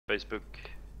Facebook.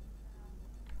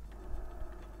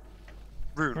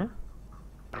 Rune.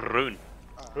 Rune.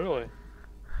 Really?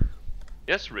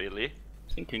 Yes, really.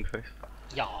 Thinking face.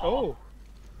 Yeah. Oh.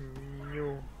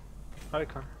 New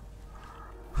icon.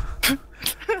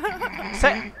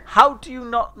 Say, how do you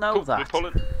not know Cool, that? we pull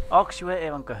it. Oh, 'cause you were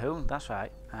here on Cahoon, that's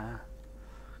right. Ah.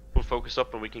 We'll focus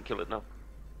up and we can kill it now.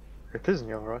 It is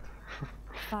new, right?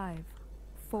 5,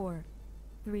 4,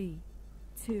 3,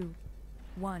 2,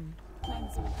 1.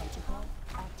 Cleansing protocol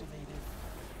activated.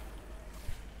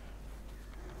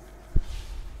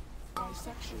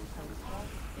 Dissection protocol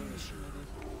initiated.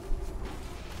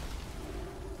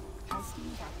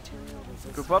 Testing bacterial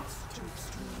resistance Group up. to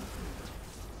extreme heat.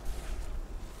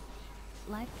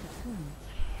 Live cocoon.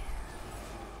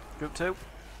 Group 2.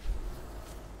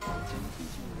 Quantum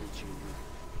containment chamber.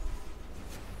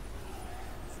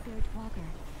 Spirit walker.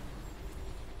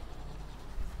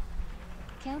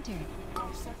 Countered.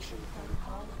 Dissection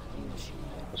protocol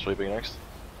initiated. Sweeping next.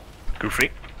 Group 3.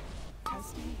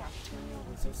 Testing bacterial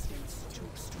resistance to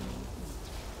extreme heat.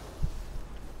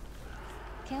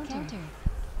 Countered.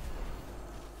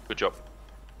 Good job.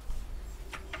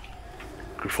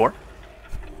 Group 4.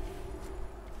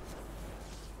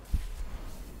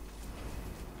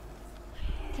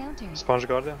 Countered. Sponge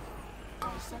Guardian.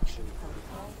 Dissection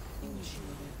protocol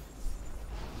initiated.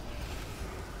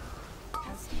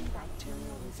 Testing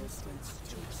bacterial resistance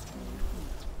to extreme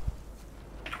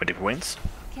heat. With the wins.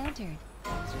 Countered.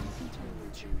 Quantum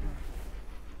containment chamber.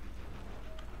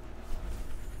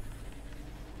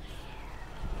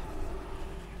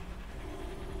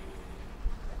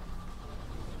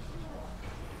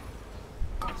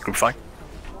 Group 5.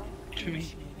 To me.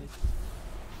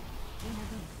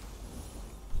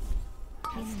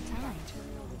 Healing time.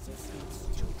 Bacterial resistance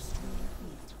to extreme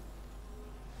heat.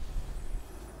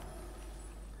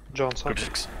 Johnson. Group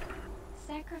 6.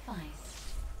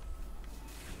 Sacrifice.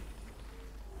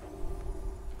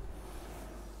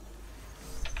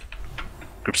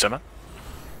 Group 7.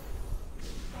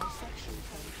 Dissection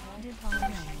protocol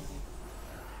Divine.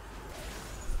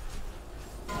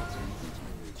 quantum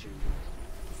containment chamber.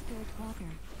 Spirit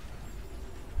walker.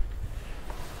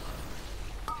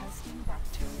 Testing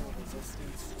bacterial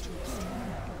resistance to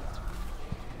extreme heat.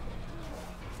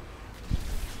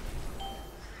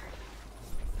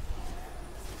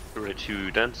 Ready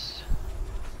to dance.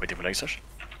 Waiting for lasers.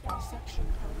 Dissection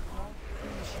protocol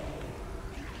initiated.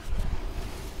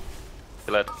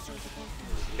 Kill it. Surgical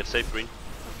fluid Get safe, Green.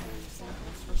 preparing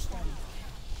samples for study.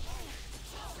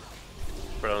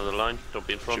 Right on the line. Don't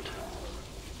be in front.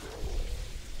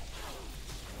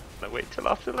 Can I wait till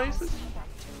after lasers? Testing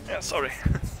bacterial Yeah, sorry.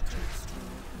 resistance to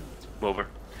extreme heat. I'm over.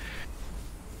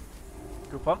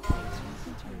 Group 1.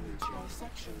 Containment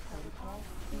dissection protocol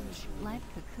initiated. Live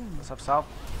cocoon. Let's have Sal.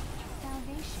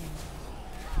 Salvation.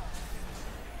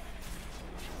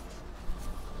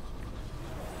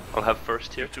 I'll have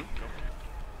first here. Two.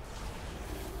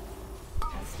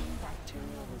 Testing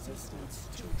bacterial resistance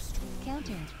to extreme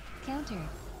Countered. Countered.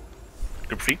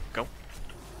 Group 3. Go.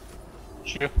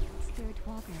 Sure. Spirit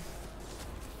walker.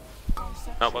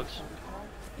 dissection Now, bugs. protocol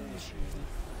initiated.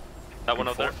 That one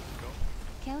out there.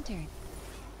 Countered.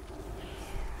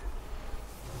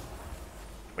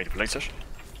 Waiting for lasers.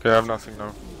 Okay, I have nothing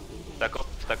now. Stack up.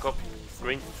 Stack up.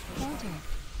 Green. Countered.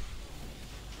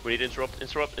 We need interrupt.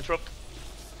 Interrupt. Interrupt.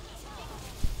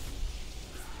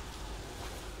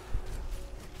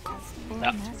 Testing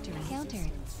Yeah. Mastery.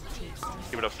 Countered.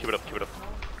 Keep it up. Keep it up. Keep it up.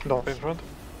 Don't be in front.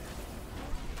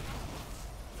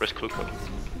 Press clue code.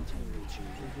 containment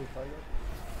chamber.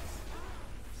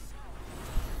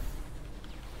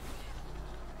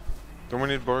 Don't we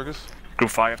need burgers?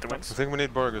 Group 5 after I wins. think we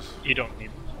need burgers. You don't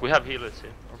need. We have healers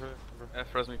here. Okay.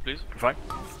 Froze me, please. Group 5.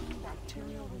 Testing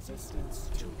bacterial resistance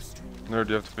to extreme Nerd,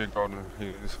 you have to be a gardener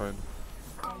here inside.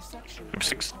 dissection Group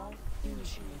 6. protocol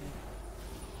initiated.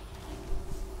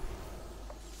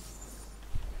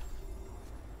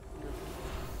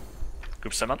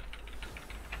 Group 7.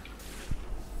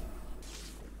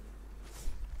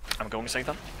 I'm going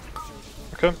Satan.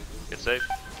 Okay. Get safe.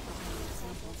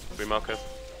 Remarker.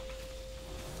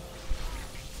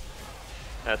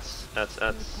 Ads.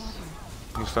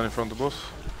 I'm stand in front of the boss.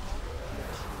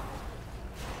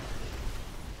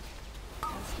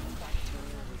 Testing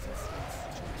bacterial resistance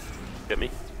to extreme Get me.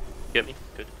 Get me.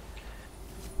 Good.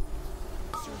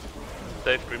 surgical fluid.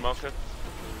 Safe. Remarker.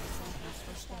 Samples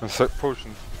for study. And set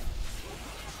potion.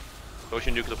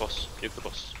 Ocean, nuke the boss. Nuke the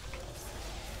boss.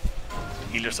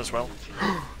 Healers as well.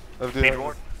 FD, Need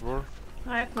war. War.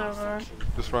 I have no war.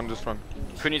 Just run, just run.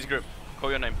 Who needs group? Call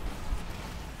your name.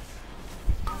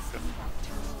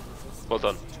 Well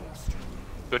done.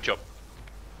 Good job.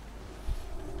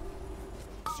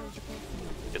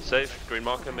 Get safe. Green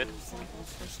marker mid.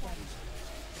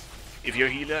 If you're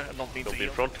healer, I don't need Don't to be in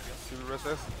heal. front. Still rest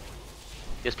S.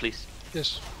 Yes, please.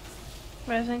 Yes.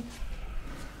 Rising.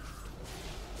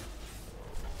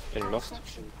 Getting lost.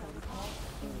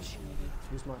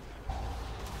 Use mine.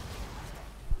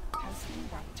 Testing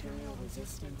bacterial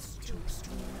resistance to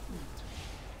extreme heat.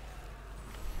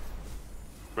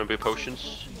 Remember your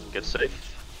potions. Get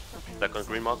safe. Back on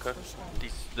green marker.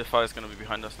 The fire's gonna be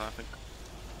behind us now, I think.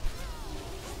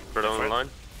 Spread on the line.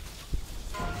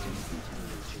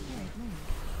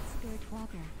 Spirit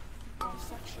Walker.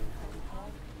 Dissection protocol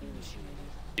initiated.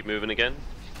 Keep moving again.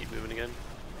 Keep moving again.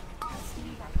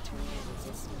 Testing bacterial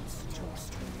resistance to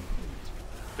extreme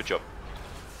heat. Good job.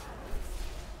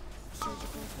 Surgical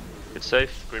food. Get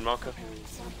safe. Green marker. Preparing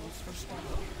samples for study.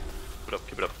 Keep it up.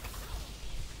 Keep it up.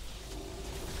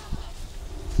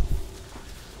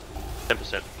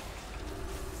 10%.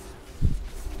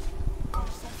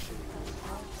 Dissection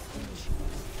protocol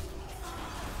initiated.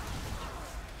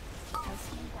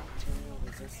 Testing bacterial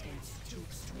resistance to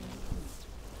extreme heat.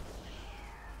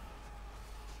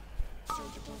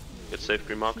 Surgical food. Get safe.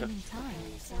 Green marker. Healing time.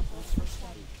 Preparing samples for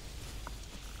study.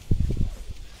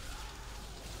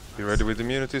 Be ready with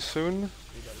immunity soon.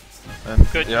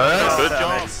 And Good. yeah, Good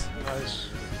job. Nice. Models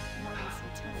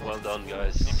return. Well done,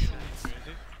 guys.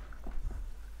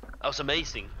 That was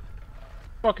amazing.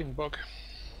 Fucking bug.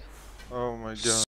 Oh my god.